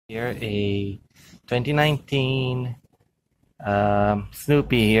Here a 2019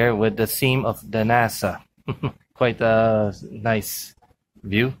 Snoopy here with the theme of the NASA. Quite a nice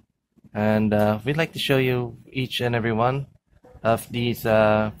view. And we'd like to show you each and every one of these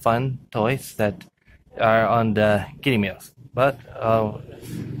fun toys that are on the kiddie meals. But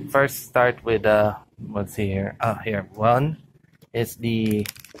first start with, let's see here. Here, one is the,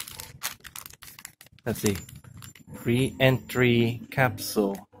 let's see, re-entry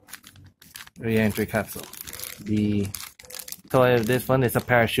capsule. Re-entry capsule. The toy of this one is a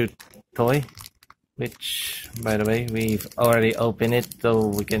parachute toy, which, by the way, we've already opened it, so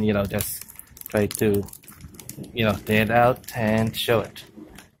we can, just try to, take it out and show it.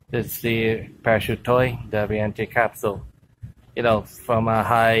 This is the parachute toy, the re-entry capsule. From a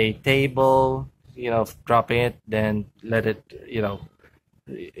high table, dropping it, then let it, you don't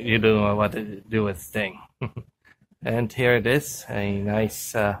know what to do with this thing. And here it is, a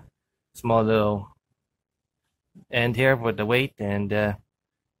nice small little end here with the weight, and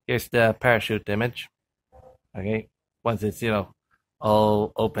here's the parachute image. Okay, once it's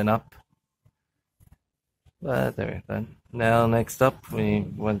all open up. But there, done. Now next up,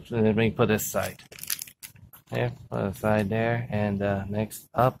 let me put this aside. There, put it aside there, and next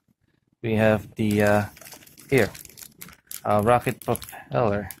up we have the here rocket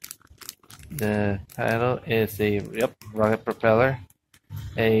propeller. The title is rocket propeller,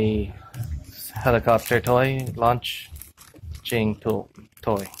 a helicopter toy, launching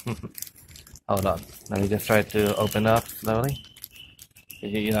toy. Hold on, let me just try to open up slowly.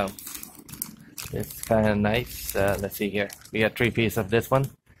 It's kind of nice. Let's see here. We got 3 pieces of this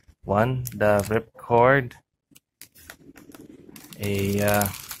one. One, the rip cord.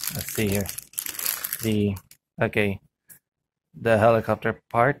 Let's see here. The helicopter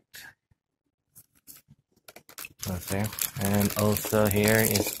part. That's there. And also here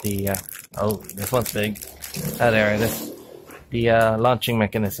is the this one's big. There it is. The launching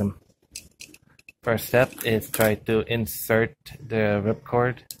mechanism. First step is try to insert the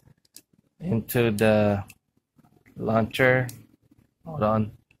ripcord into the launcher. Hold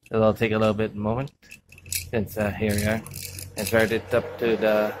on, it'll take a little bit moment. Since here we are. Insert it up to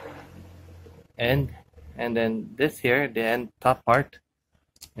the end, and then this here, the end top part,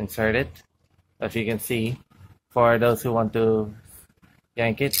 insert it. As you can see, for those who want to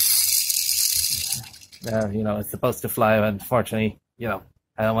yank it, it's supposed to fly, but unfortunately, I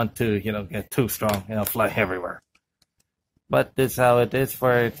don't want to, get too strong, fly everywhere. But this is how it is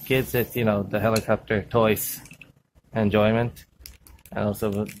for kids. It's, the helicopter toys enjoyment. And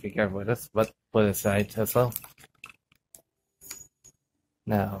also be careful with this, but put it aside as well.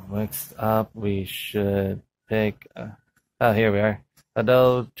 Now, next up, we should pick, here we are.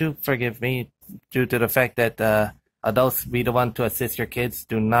 Although, do forgive me, due to the fact that adults be the one to assist your kids,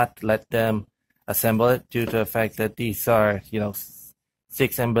 do not let them assemble it, due to the fact that these are,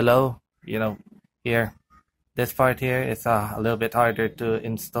 6 and below, here. This part here is a little bit harder to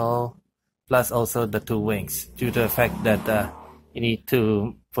install, plus also the 2 wings, due to the fact that you need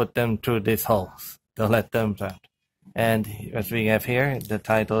to put them through these holes. Don't let them drown. And as we have here, the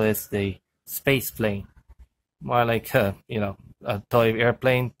title is the space plane. More like, a toy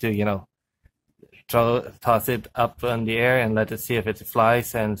airplane to, toss it up in the air and let it see if it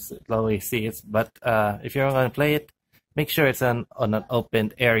flies and slowly see it. But if you're going to play it, make sure it's on an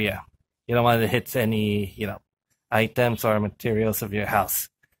open area. You don't want to hit any, items or materials of your house.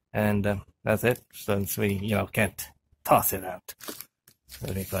 And that's it, since we, can't toss it out.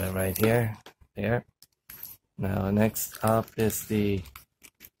 Let me put it right here, there. Now, next up is the,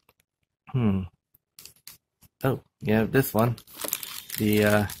 oh, you have this one,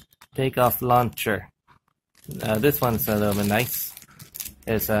 the takeoff launcher. This one's a little bit nice.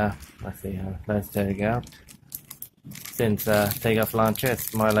 It's let's see, let's take it out. Since takeoff launcher,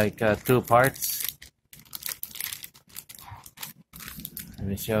 it's more like 2 parts. Let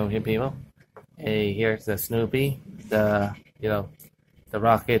me show you people. Here's the Snoopy, the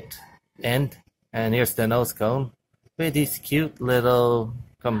rocket end. And here's the nose cone with this cute little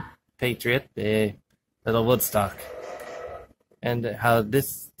compatriot, the little Woodstock. And how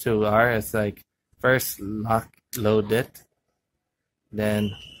this 2 are is like first load it,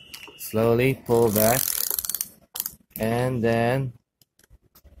 then slowly pull back, and then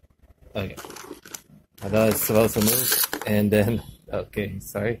okay. I thought it's supposed to move, and then okay,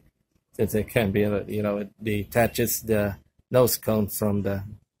 sorry, since it can be it detaches the nose cone from the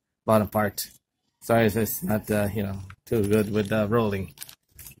bottom part. Sorry if it's not, too good with rolling.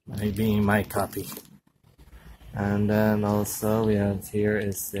 Maybe my copy. And then also we have here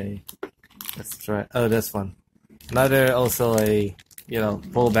is let's try, this one. Another also a,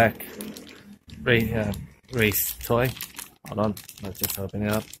 pull back race toy. Hold on, let's just open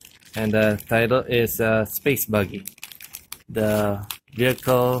it up. And the title is Space Buggy, the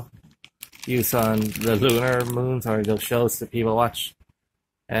vehicle used on the lunar moons or those shows that people watch.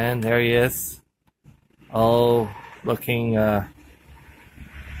 And there he is, all looking,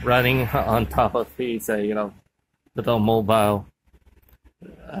 running on top of these, little mobile,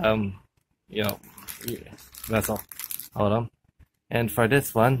 vessel. Hold on. And for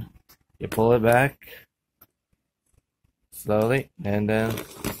this one, you pull it back slowly, and then,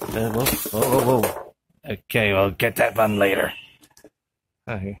 whoa. Okay, we'll get that one later.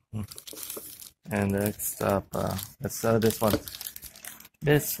 Okay. And next up, let's sell this one.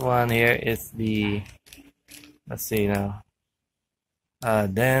 This one here is the, let's see now,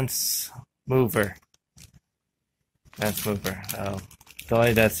 dance mover.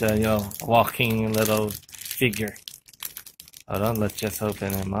 Toy that's a walking little figure. Hold on, let's just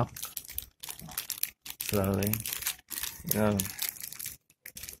open him up slowly.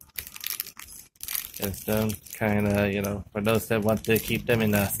 Just don't kind of, for those that want to keep them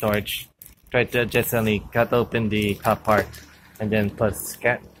in storage, try to just only cut open the top part and then put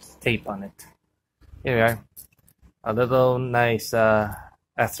tape on it. Here we are. A little nice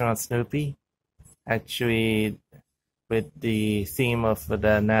astronaut Snoopy, actually with the theme of the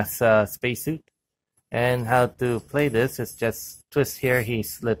NASA spacesuit. And how to play this is just twist here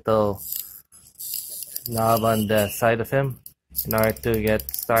his little knob on the side of him in order to get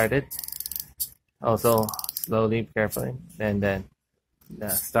started. Also, slowly, carefully, and then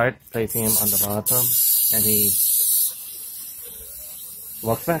start placing him on the bottom, and he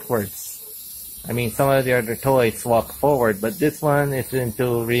walks backwards. I mean, some of the other toys walk forward, but this one is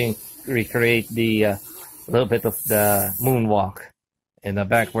to recreate the little bit of the moonwalk in a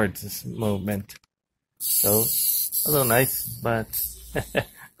backwards movement. So, a little nice, but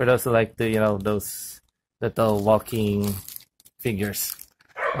for those who like the, those little walking figures,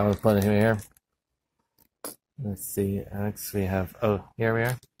 I'll put it here. Let's see, next we have, here we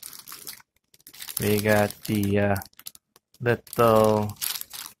are. We got the little,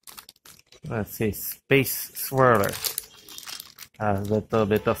 let's see, space swirler. A little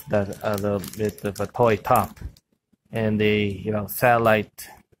bit of that, a little bit of a toy top. And the, satellite,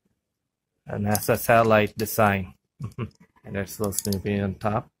 a NASA satellite design. And there's little Snoopy on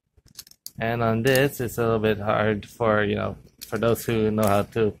top. And on this, it's a little bit hard for, for those who know how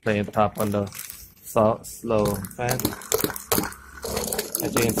to play on top on the slow fan.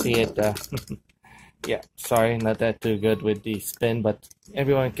 As you can see it, yeah, sorry, not that too good with the spin, but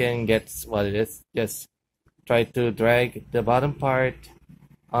everyone can get what it is. Just try to drag the bottom part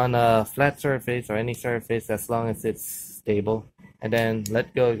on a flat surface or any surface as long as it's stable, and then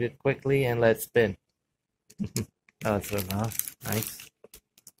let go of it quickly and let spin. That's enough. Nice.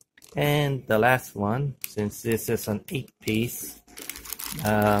 And the last one, since this is an 8-piece,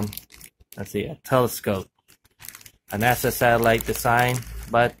 let's see, a telescope. A NASA satellite design,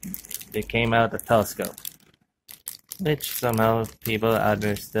 but they came out a telescope. Which somehow people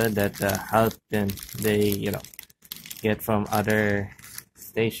understood that how can they, get from other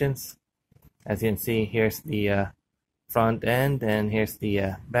stations. As you can see, here's the front end, and here's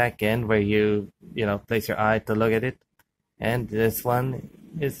the back end where you, place your eye to look at it. And this one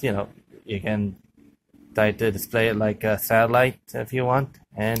is, you can try to display it like a satellite if you want.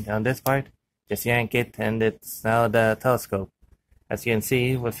 And on this part, just yank it, and it's now the telescope. As you can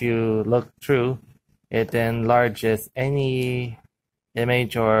see, if you look through, it enlarges any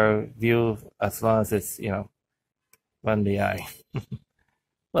image or view as long as it's, on the eye.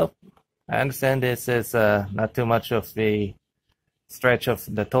 Well, I understand this is not too much of the stretch of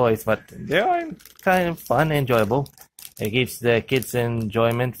the toys, but they are kind of fun and enjoyable. It gives the kids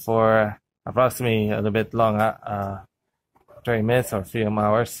enjoyment for approximately a little bit long, 30 minutes or a few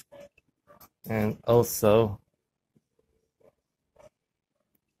hours. And also,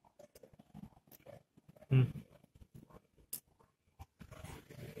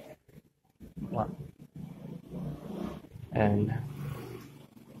 and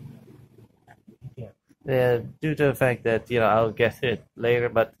due to the fact that I'll get it later,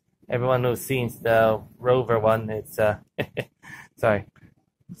 but everyone who's seen the rover one, it's sorry.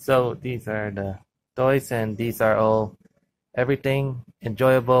 So these are the toys, and these are all everything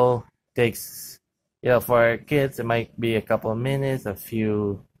enjoyable. Takes for kids it might be a couple of minutes, a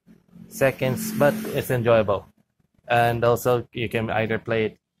few seconds, but it's enjoyable. And also you can either play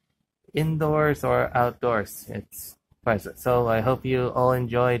it indoors or outdoors. It's fun. So I hope you all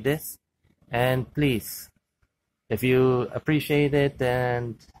enjoy this, and please, if you appreciate it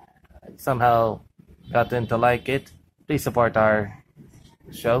and somehow gotten to like it, please support our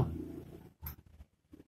show.